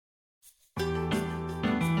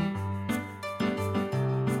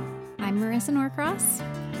I'm Marisa Norcross.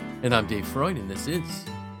 And I'm Dave Freud, and this is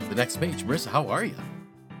The Next Page. Marisa, how are you?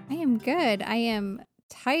 I am good. I am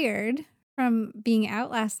tired from being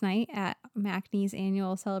out last night at MACNY's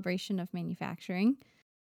annual celebration of manufacturing.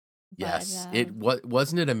 Yes.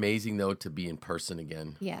 Wasn't it amazing, though, to be in person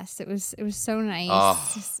again? Yes, it was so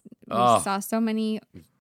nice. We Oh. saw so many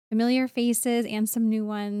familiar faces and some new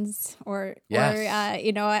ones, or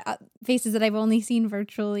faces that I've only seen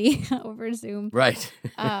virtually over Zoom. Right.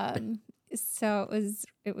 So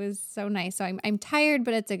it was so nice. So I'm tired,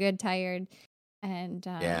 but it's a good tired, and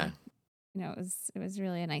it was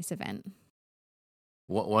really a nice event.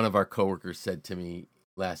 One of our coworkers said to me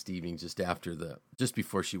last evening, just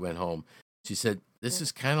before she went home, she said, "This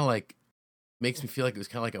is kind of like makes me feel like it was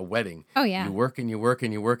kind of like a wedding. Oh yeah, you work and you work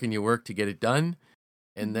and you work and you work to get it done,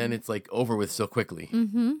 and then it's like over with so quickly."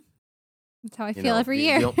 Mm-hmm. That's how I feel every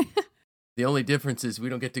year. The only difference is we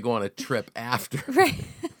don't get to go on a trip after. Right.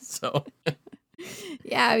 So.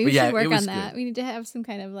 Yeah, we should work on that. Good. We need to have some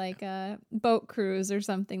kind of like a boat cruise or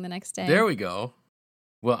something the next day. There we go.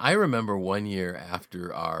 Well, I remember one year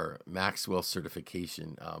after our Maxwell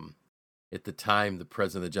certification, at the time, the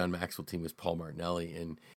president of the John Maxwell team was Paul Martinelli,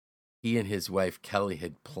 and he and his wife, Kelly,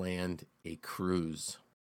 had planned a cruise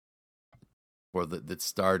that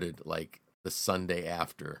started like the Sunday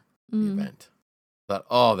after the event. Thought,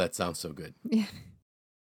 oh, that sounds so good. Yeah.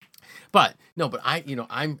 I'm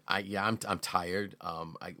tired.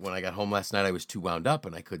 When I got home last night, I was too wound up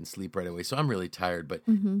and I couldn't sleep right away. So I'm really tired, but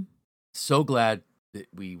so glad that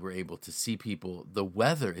we were able to see people. The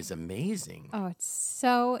weather is amazing. Oh, it's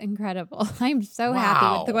so incredible. I'm so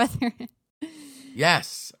happy with the weather.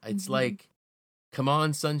 Yes. It's like, come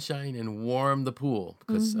on, sunshine, and warm the pool,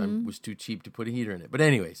 because I was too cheap to put a heater in it. But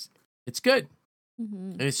anyways, it's good.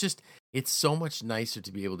 And it's so much nicer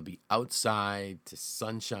to be able to be outside, to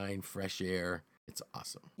sunshine, fresh air. It's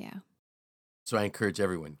awesome. Yeah. So I encourage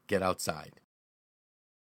everyone, get outside.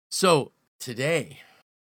 So today,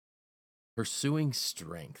 pursuing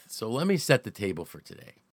strength. So let me set the table for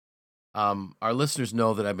today. Our listeners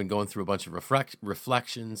know that I've been going through a bunch of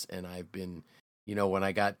reflections, and I've been, when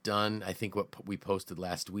I got done, I think what we posted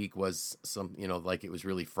last week was like it was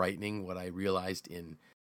really frightening. What I realized in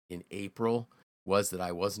April was that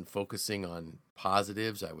I wasn't focusing on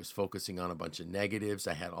positives. I was focusing on a bunch of negatives.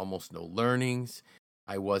 I had almost no learnings.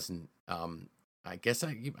 I wasn't, I guess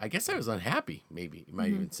I was unhappy, maybe you might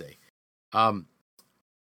even say. And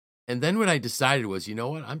then what I decided was, you know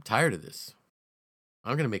what? I'm tired of this.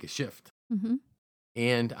 I'm going to make a shift.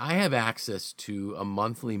 And I have access to a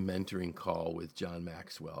monthly mentoring call with John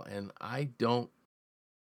Maxwell, and I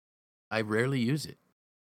rarely use it.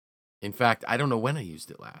 In fact, I don't know when I used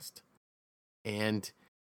it last. And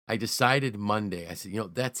I decided Monday, I said,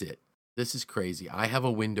 that's it. This is crazy. I have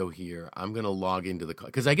a window here. I'm going to log into the call,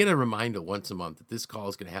 because I get a reminder once a month that this call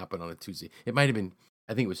is going to happen on a Tuesday. It might have been,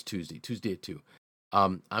 I think it was Tuesday at 2.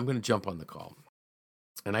 I'm going to jump on the call.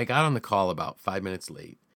 And I got on the call about 5 minutes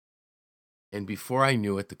late. And before I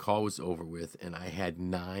knew it, the call was over with, and I had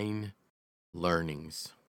 9 learnings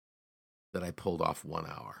that I pulled off 1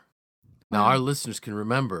 hour. Now, our listeners can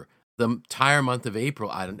remember the entire month of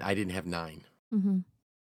April, I didn't have 9.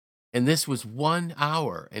 And this was 1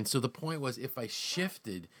 hour. And so the point was, if I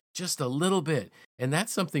shifted just a little bit, and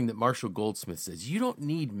that's something that Marshall Goldsmith says, you don't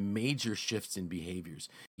need major shifts in behaviors.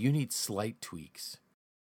 You need slight tweaks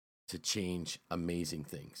to change amazing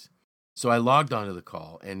things. So I logged onto the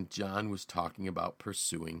call, and John was talking about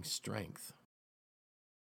pursuing strength.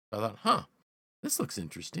 I thought, this looks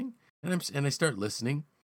interesting. And I start listening.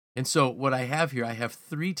 And so what I have here, I have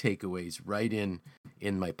 3 takeaways right in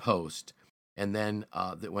my post, and then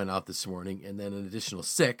that went out this morning, and then an additional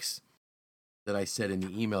 6 that I said in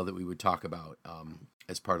the email that we would talk about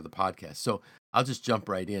as part of the podcast. So I'll just jump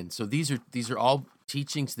right in. So these are all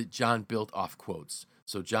teachings that John built off quotes.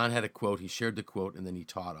 So John had a quote, he shared the quote, and then he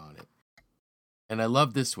taught on it. And I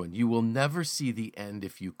love this one. You will never see the end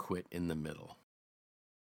if you quit in the middle.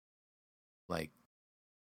 Like,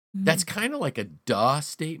 that's kind of like a duh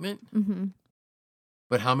statement.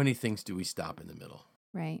 But how many things do we stop in the middle?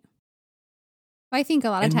 Right. Well, I think a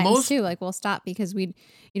lot of times too, like we'll stop because we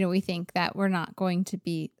think that we're not going to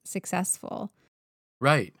be successful.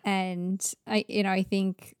 Right. And I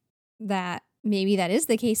think that maybe that is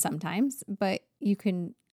the case sometimes, but you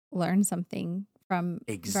can learn something from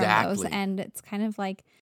those. And it's kind of like,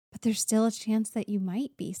 but there's still a chance that you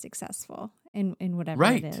might be successful in whatever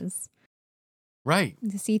it is. Right.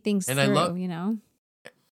 To see things through,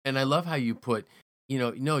 And I love how you put,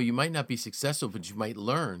 no, you might not be successful, but you might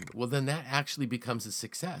learn. Well, then that actually becomes a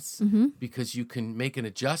success because you can make an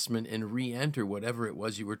adjustment and re-enter whatever it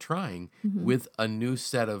was you were trying with a new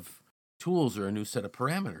set of tools or a new set of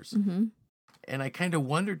parameters. Mm-hmm. And I kind of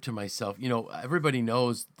wondered to myself, everybody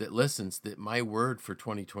knows that listens that my word for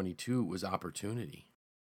 2022 was opportunity.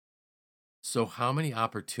 So how many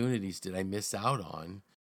opportunities did I miss out on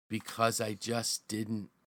because I just didn't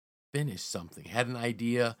finish something? Had an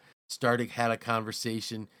idea, had a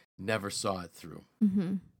conversation, never saw it through.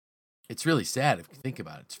 Mm-hmm. It's really sad if you think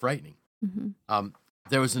about it. It's frightening. Mm-hmm.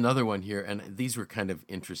 There was another one here, and these were kind of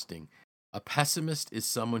interesting. A pessimist is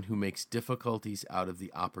someone who makes difficulties out of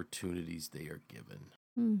the opportunities they are given.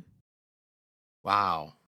 Mm.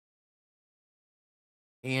 Wow.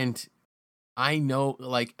 And I know,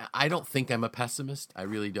 I don't think I'm a pessimist. I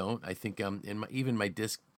really don't. I think I'm even my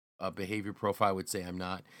DISC behavior profile would say I'm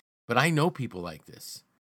not. But I know people like this.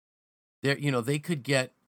 They could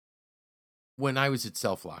get, when I was at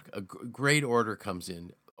SelfLock, a great order comes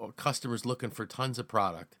in, or customers looking for tons of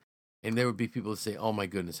product. And there would be people who say, oh my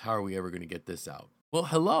goodness, how are we ever going to get this out? Well,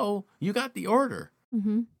 hello, you got the order.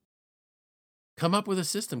 Mm-hmm. Come up with a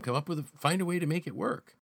system, find a way to make it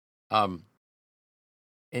work. And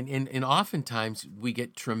oftentimes we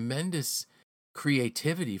get tremendous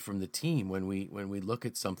creativity from the team when we look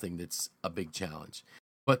at something that's a big challenge.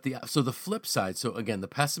 But the flip side, so again, the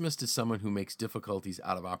pessimist is someone who makes difficulties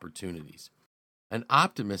out of opportunities. An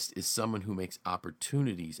optimist is someone who makes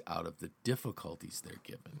opportunities out of the difficulties they're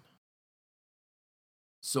given.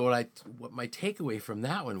 So what my takeaway from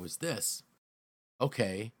that one was this.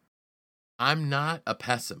 Okay, I'm not a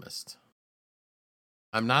pessimist.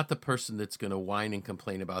 I'm not the person that's going to whine and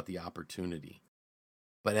complain about the opportunity.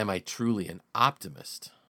 But am I truly an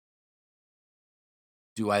optimist?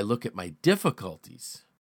 Do I look at my difficulties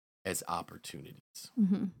as opportunities?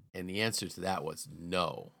 Mm-hmm. And the answer to that was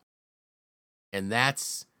no. And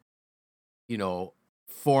that's,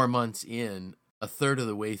 4 months in, a third of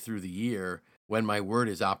the way through the year, when my word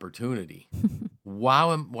is opportunity.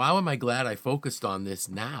 Wow, am I glad I focused on this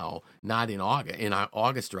now, not in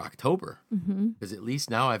August or October. Because at least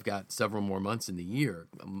now I've got several more months in the year,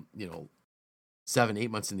 7-8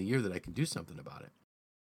 months in the year that I can do something about it.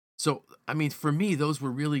 So, for me, those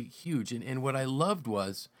were really huge. And what I loved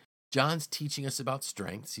was John's teaching us about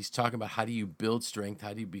strengths. He's talking about how do you build strength?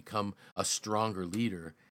 How do you become a stronger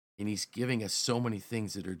leader? And he's giving us so many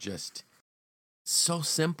things that are just so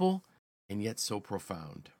simple and yet so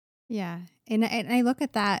profound. Yeah. And I look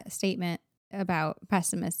at that statement about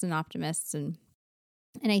pessimists and optimists and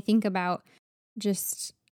I think about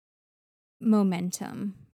just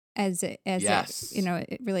momentum as yes.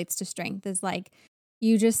 it relates to strength is like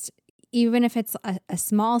you just, even if it's a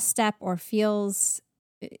small step or feels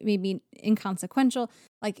maybe inconsequential,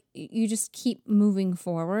 like you just keep moving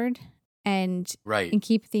forward and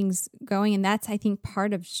keep things going. And that's, I think,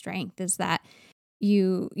 part of strength is that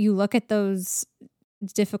you look at those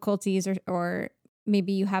difficulties or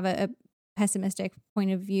maybe you have a pessimistic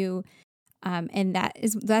point of view. And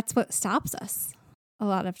that's what stops us a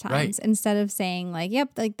lot of times, instead of saying like, yep,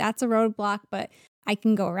 like that's a roadblock, but I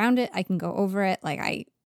can go around it. I can go over it. Like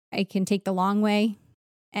I can take the long way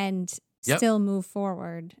and still move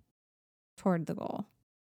forward toward the goal.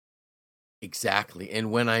 Exactly.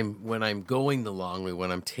 And when I'm going the long way,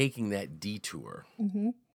 when I'm taking that detour,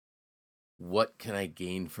 what can I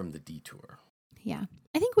gain from the detour? Yeah.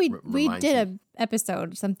 I think we did an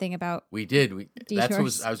episode, something about we did. detours. That's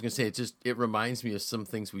what I was going to say. It reminds me of some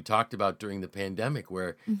things we talked about during the pandemic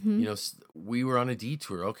where, we were on a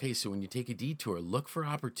detour. Okay, so when you take a detour, look for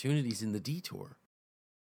opportunities in the detour.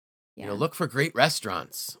 Yeah. Look for great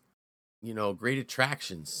restaurants, great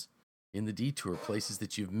attractions in the detour, places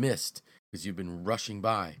that you've missed because you've been rushing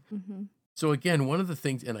by. So again, one of the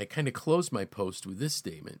things, and I kind of closed my post with this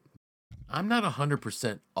statement, I'm not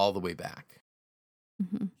 100% all the way back.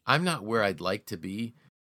 I'm not where I'd like to be,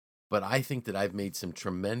 but I think that I've made some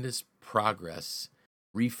tremendous progress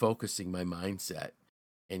refocusing my mindset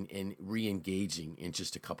and re-engaging in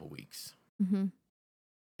just a couple weeks. And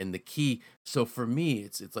the key, so for me,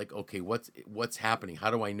 it's like, okay, what's happening? How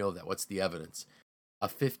do I know that? What's the evidence? A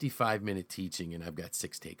 55-minute teaching, and I've got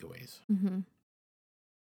 6 takeaways.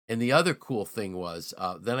 And the other cool thing was,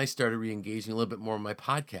 then I started re-engaging a little bit more in my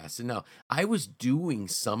podcast. And now I was doing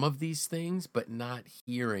some of these things, but not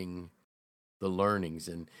hearing the learnings.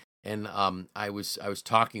 And I was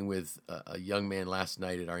talking with a young man last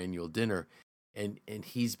night at our annual dinner, and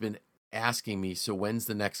he's been asking me, so when's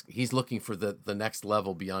the next? He's looking for the next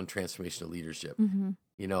level beyond transformational leadership.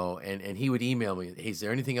 And he would email me, hey, is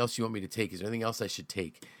there anything else you want me to take? Is there anything else I should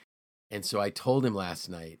take? And so I told him last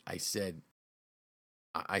night, I said,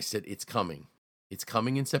 it's coming. It's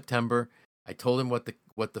coming in September. I told him what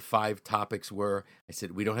the 5 topics were. I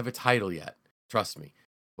said, we don't have a title yet. Trust me,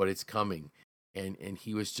 but it's coming. and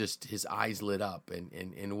he was just, his eyes lit up, and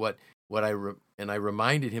I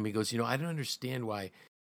reminded him, he goes, I don't understand why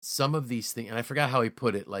some of these things, and I forgot how he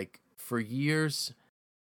put it, like, for years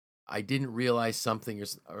I didn't realize something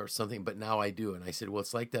or something, but now I do. And I said, well,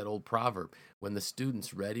 it's like that old proverb, when the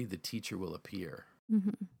student's ready, the teacher will appear.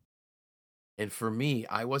 Mm-hmm. And for me,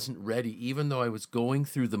 I wasn't ready, even though I was going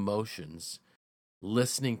through the motions,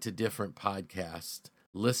 listening to different podcasts,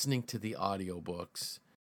 listening to the audiobooks.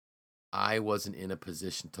 I wasn't in a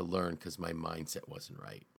position to learn because my mindset wasn't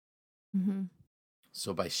right. Mm-hmm.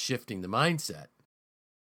 So by shifting the mindset,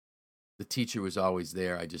 the teacher was always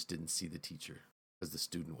there. I just didn't see the teacher because the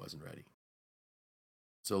student wasn't ready.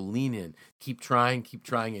 So lean in, keep trying,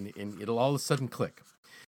 and it'll all of a sudden click.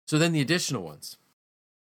 So then the additional ones.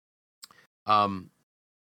 And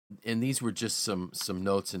these were just some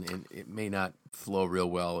notes, and it may not flow real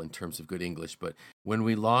well in terms of good English, but when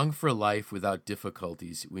we long for a life without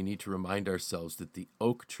difficulties, we need to remind ourselves that the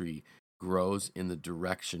oak tree grows in the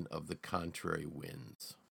direction of the contrary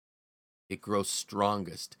winds. It grows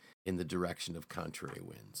strongest in the direction of contrary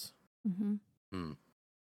winds. Mm-hmm.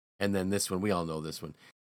 And then this one, we all know this one.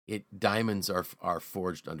 Diamonds are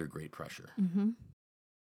forged under great pressure. Mm-hmm.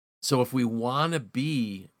 So if we want to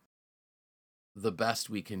be the best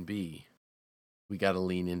we can be, we got to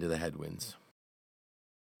lean into the headwinds.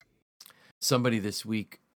 Somebody this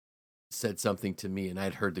week said something to me, and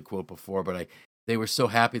I'd heard the quote before, but they were so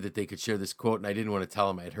happy that they could share this quote, and I didn't want to tell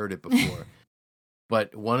them I'd heard it before.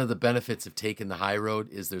 But one of the benefits of taking the high road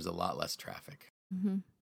is there's a lot less traffic. Mm-hmm.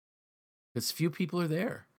 Because few people are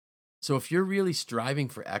there. So if you're really striving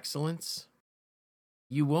for excellence,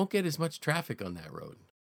 you won't get as much traffic on that road.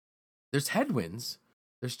 There's headwinds,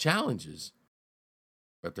 there's challenges,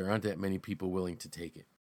 but there aren't that many people willing to take it.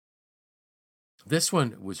 This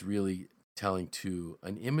one was really telling too.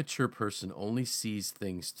 An immature person only sees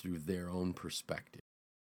things through their own perspective.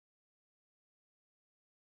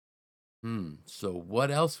 So what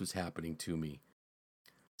else was happening to me?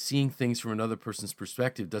 Seeing things from another person's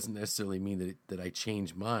perspective doesn't necessarily mean that I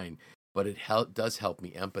change mine, but it does help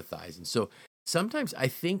me empathize. And so sometimes I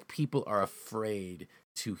think people are afraid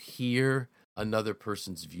to hear another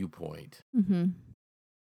person's viewpoint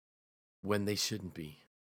when they shouldn't be.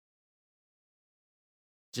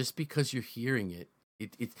 Just because you're hearing it,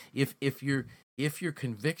 if your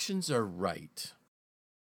convictions are right,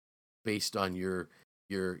 based on your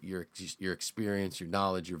experience, your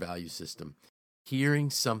knowledge, your value system, hearing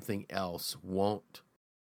something else won't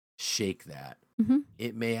shake that. Mm-hmm.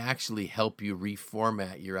 It may actually help you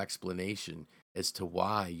reformat your explanation as to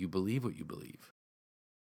why you believe what you believe.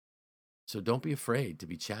 So don't be afraid to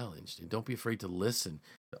be challenged, and don't be afraid to listen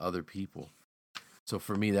to other people. So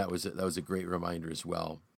for me, that was a great reminder as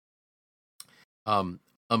well. A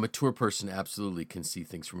mature person absolutely can see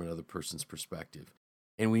things from another person's perspective.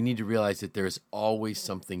 And we need to realize that there's always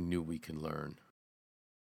something new we can learn.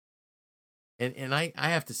 And I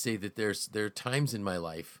have to say that there are times in my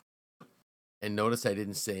life, and notice I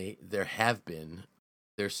didn't say there have been,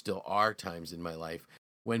 there still are times in my life,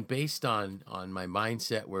 when based on my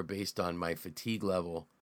mindset, or based on my fatigue level,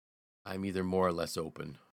 I'm either more or less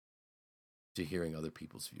open to hearing other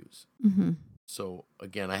people's views. Mm-hmm. So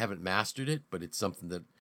again, I haven't mastered it, but it's something that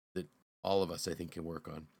all of us, I think, can work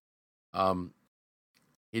on.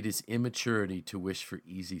 It is immaturity to wish for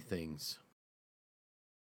easy things.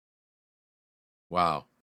 Wow.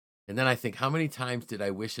 And then I think, how many times did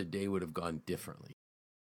I wish a day would have gone differently?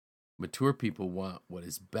 Mature people want what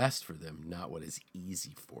is best for them, not what is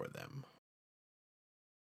easy for them.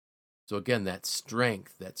 So again, that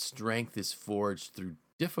strength is forged through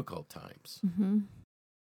difficult times. Mm-hmm.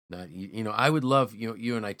 I would love,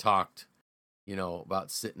 you and I talked,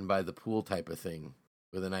 about sitting by the pool type of thing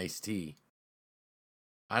with an iced tea.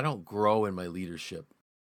 I don't grow in my leadership.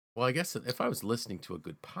 Well, I guess if I was listening to a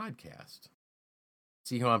good podcast,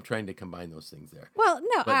 see how I'm trying to combine those things there. Well,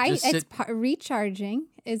 no, recharging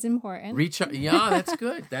is important. Yeah, that's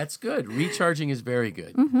good. That's good. Recharging is very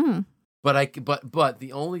good. Mm-hmm. But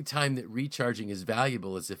the only time that recharging is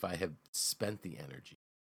valuable is if I have spent the energy.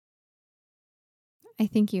 I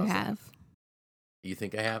think you have. You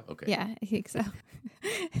think I have? Okay. Yeah, I think so.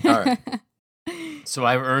 All right. So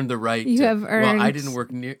I've earned the right. You have earned. Well, I didn't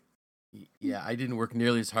work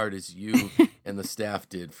nearly as hard as you and the staff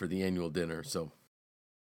did for the annual dinner. So,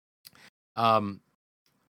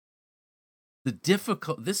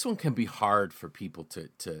 this one can be hard for people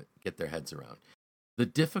to get their heads around. The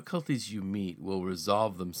difficulties you meet will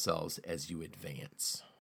resolve themselves as you advance.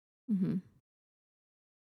 Mm-hmm.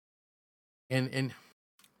 And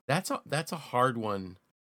that's a hard one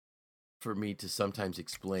for me to sometimes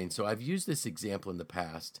explain. So I've used this example in the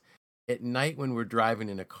past at night when we're driving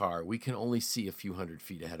in a car, we can only see a few hundred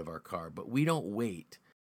feet ahead of our car, but we don't wait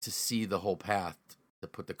to see the whole path to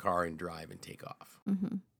put the car in drive and take off.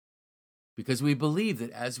 Mm-hmm. Because we believe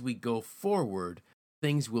that as we go forward,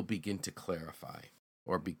 things will begin to clarify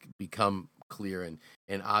or become clear,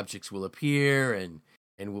 and objects will appear, and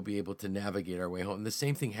we'll be able to navigate our way home. And the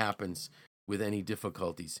same thing happens with any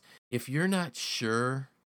difficulties. If you're not sure,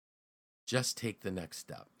 just take the next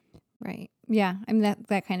step. Right. Yeah. I mean,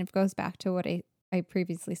 that kind of goes back to what I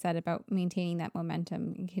previously said about maintaining that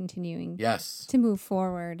momentum and continuing to move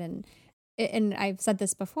forward. And I've said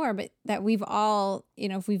this before, but that we've all,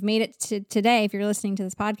 if we've made it to today, if you're listening to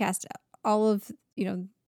this podcast, all of,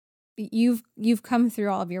 you've come through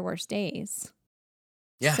all of your worst days.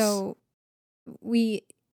 Yes. So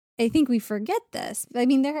I think we forget this. I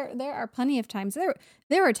mean, there are plenty of times.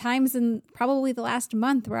 There were times in probably the last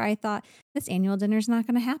month where I thought this annual dinner is not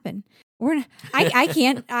going to happen, or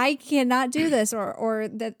I cannot do this, or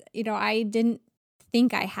that I didn't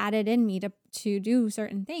think I had it in me to do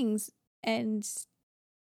certain things, and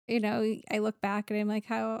I look back and I'm like,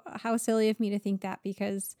 how silly of me to think that,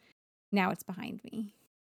 because now it's behind me.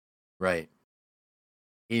 Right.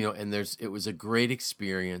 And it was a great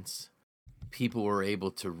experience. People were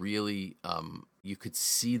able to really, you could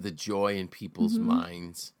see the joy in people's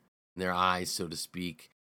minds, in their eyes, so to speak,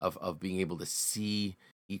 of being able to see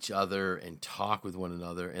each other and talk with one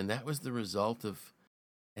another. And that was the result of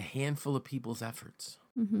a handful of people's efforts.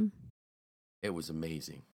 Mm-hmm. It was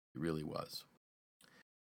amazing. It really was.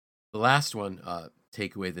 The last one,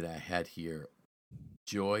 takeaway that I had here,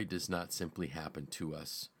 joy does not simply happen to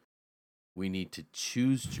us. We need to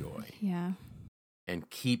choose joy. Yeah. And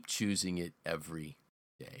keep choosing it every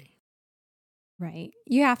day. Right.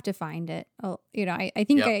 You have to find it. I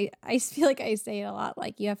think I feel like I say it a lot.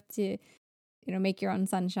 Like, you have to, make your own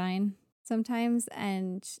sunshine sometimes.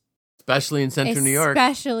 And especially in Central New York.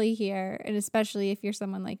 Especially here. And especially if you're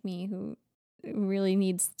someone like me who really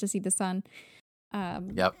needs to see the sun.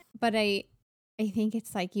 But I think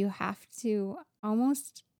it's like you have to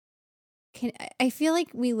almost... I feel like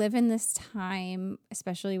we live in this time,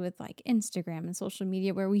 especially with like Instagram and social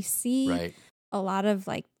media, where we see a lot of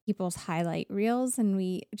like people's highlight reels, and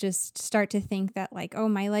we just start to think that like, oh,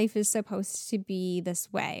 my life is supposed to be this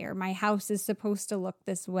way, or my house is supposed to look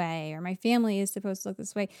this way, or my family is supposed to look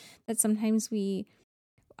this way. That sometimes we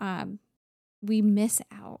miss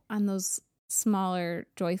out on those smaller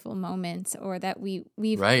joyful moments, or that we've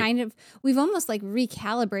almost like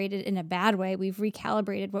recalibrated in a bad way. We've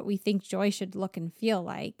recalibrated what we think joy should look and feel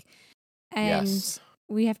like. And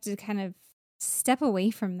we have to kind of step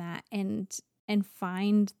away from that and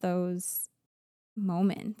find those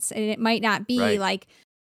moments. And it might not be like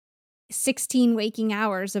 16 waking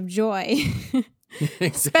hours of joy,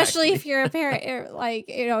 especially if you're a parent, or like,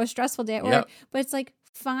 a stressful day at work, but it's like,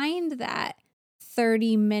 find that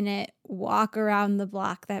 30-minute walk around the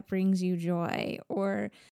block that brings you joy,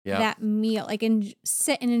 or that meal, like,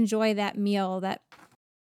 sit and enjoy that meal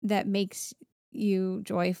that makes you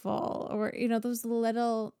joyful, or those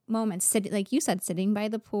little moments, like you said, sitting by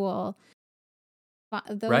the pool,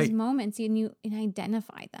 those moments, and you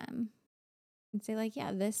identify them and say like,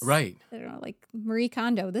 this, I don't know, like Marie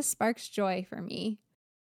Kondo, this sparks joy for me,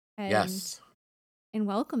 and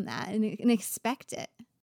welcome that, and expect it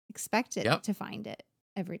to find it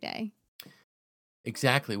every day.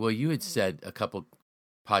 Exactly. Well, you had said a couple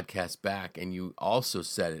podcasts back, and you also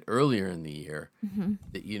said it earlier in the year,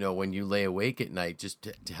 that, when you lay awake at night, just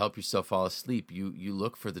to help yourself fall asleep, you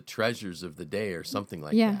look for the treasures of the day or something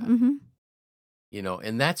like that. Mm-hmm.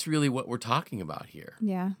 And that's really what we're talking about here.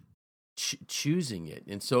 Yeah. Choosing it.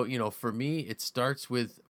 And so, for me, it starts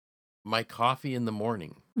with my coffee in the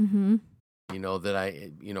morning. Mm-hmm. That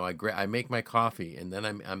I make my coffee, and then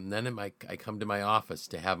I come to my office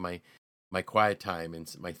to have my quiet time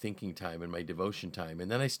and my thinking time and my devotion time,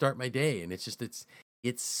 and then I start my day, and it's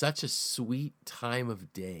such a sweet time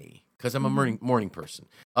of day, because I'm a morning person.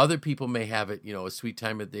 Other people may have it, a sweet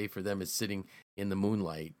time of day for them is sitting in the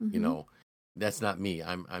moonlight. That's not me.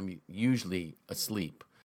 I'm usually asleep,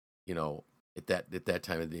 at that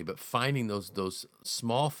time of the day. But finding those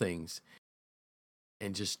small things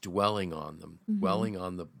and just dwelling on them, dwelling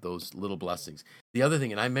on those little blessings. The other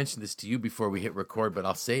thing, and I mentioned this to you before we hit record, but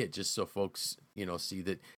I'll say it just so folks, see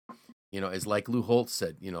that, as like Lou Holtz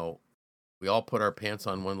said, we all put our pants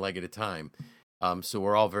on one leg at a time. So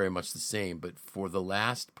we're all very much the same. But for the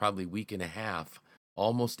last probably week and a half,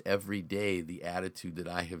 almost every day, the attitude that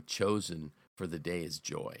I have chosen for the day is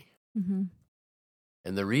joy. Mm-hmm.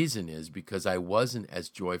 And the reason is because I wasn't as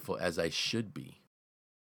joyful as I should be.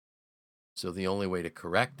 So the only way to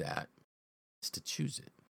correct that is to choose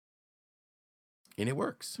it. And it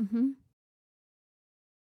works. Mm-hmm.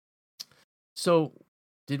 So,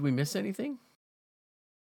 did we miss anything?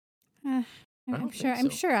 I'm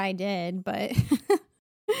sure I did, but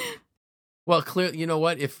well, clearly, you know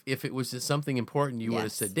what? If it was just something important, you would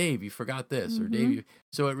have said, "Dave, you forgot this," or "Dave,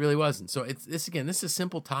 so it really wasn't." So this is a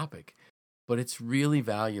simple topic, but it's really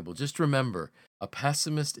valuable. Just remember, a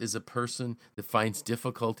pessimist is a person that finds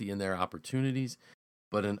difficulty in their opportunities,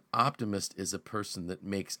 but an optimist is a person that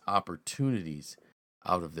makes opportunities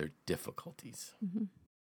out of their difficulties. Mm-hmm.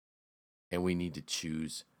 And we need to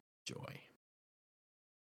choose joy.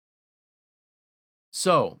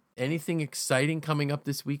 So, anything exciting coming up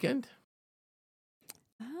this weekend?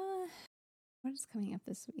 What is coming up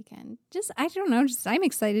this weekend? I don't know. I'm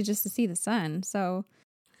excited just to see the sun. So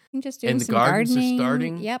I'm just doing some gardening. And the gardens are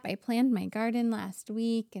starting? Yep, I planted my garden last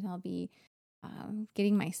week, and I'll be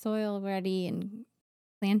getting my soil ready and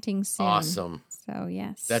planting soon. Awesome. So,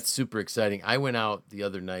 yes. That's super exciting. I went out the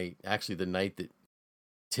other night, actually the night that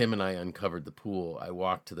Tim and I uncovered the pool. I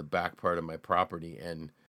walked to the back part of my property,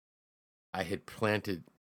 and I had planted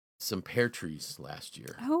some pear trees last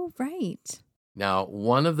year. Oh, right. Now,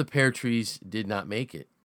 one of the pear trees did not make it,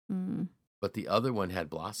 but the other one had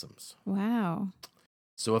blossoms. Wow.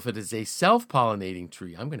 So if it is a self-pollinating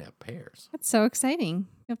tree, I'm going to have pears. That's so exciting.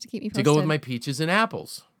 You have to keep me posted. To go with my peaches and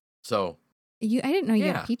apples. So I didn't know you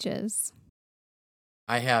had peaches.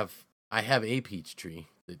 I have a peach tree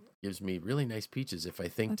that gives me really nice peaches if I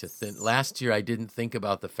think to thin. Last year, I didn't think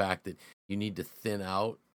about the fact that you need to thin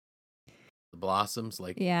out the blossoms.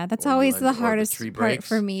 That's always the hardest part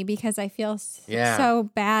for me because I feel so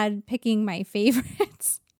bad picking my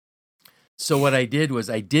favorites. So what I did was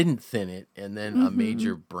I didn't thin it, and then a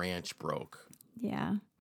major branch broke. Yeah.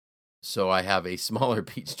 So I have a smaller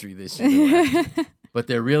peach tree this year. But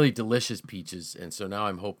they're really delicious peaches, and so now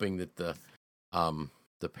I'm hoping that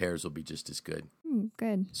the pears will be just as good.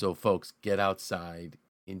 Good. So, folks, get outside,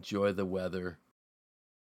 enjoy the weather,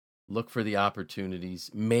 look for the opportunities,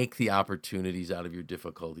 make the opportunities out of your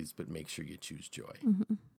difficulties, but make sure you choose joy.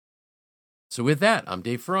 Mm-hmm. So, with that, I'm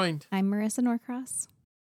Dave Freund. I'm Marissa Norcross.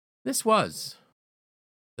 This was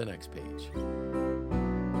The Next Page.